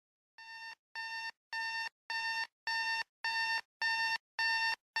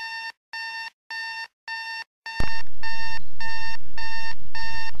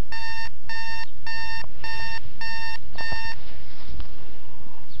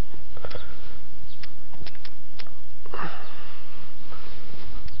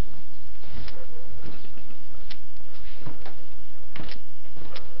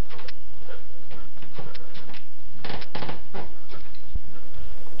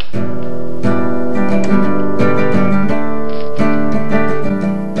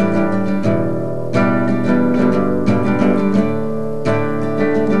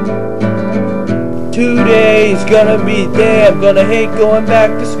gonna be there, I'm gonna hate going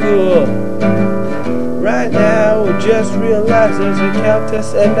back to school. Right now, I just realized there's a calc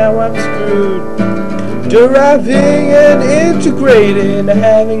test and now I'm screwed. Deriving and integrating, I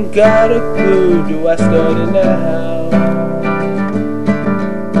haven't got a clue. Do I study now?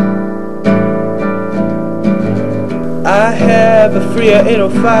 I have a free at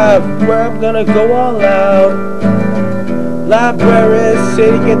 8:05 where I'm gonna go all out. Library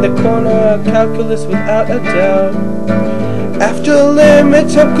sitting in the corner, calculus without a doubt. After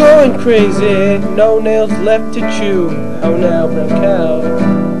limits I'm going crazy, no nails left to chew. How now, brown cow?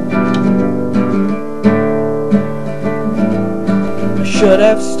 I should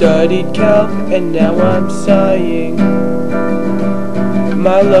have studied calc and now I'm sighing.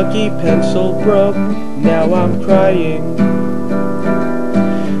 My lucky pencil broke, now I'm crying.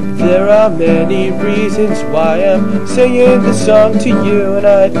 There are many reasons why I'm singing this song to you, and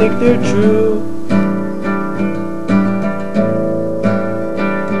I think they're true.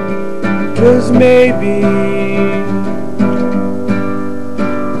 'Cause maybe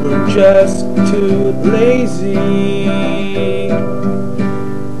we're just too lazy,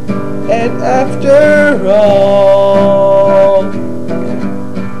 and after all,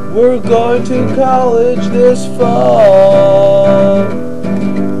 we're going to college this fall.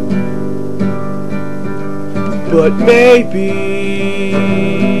 But maybe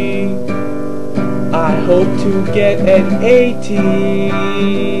I hope to get an 80,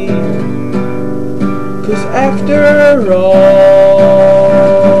 'cause after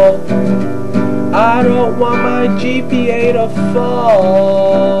all, I don't want my GPA to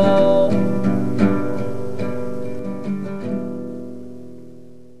fall.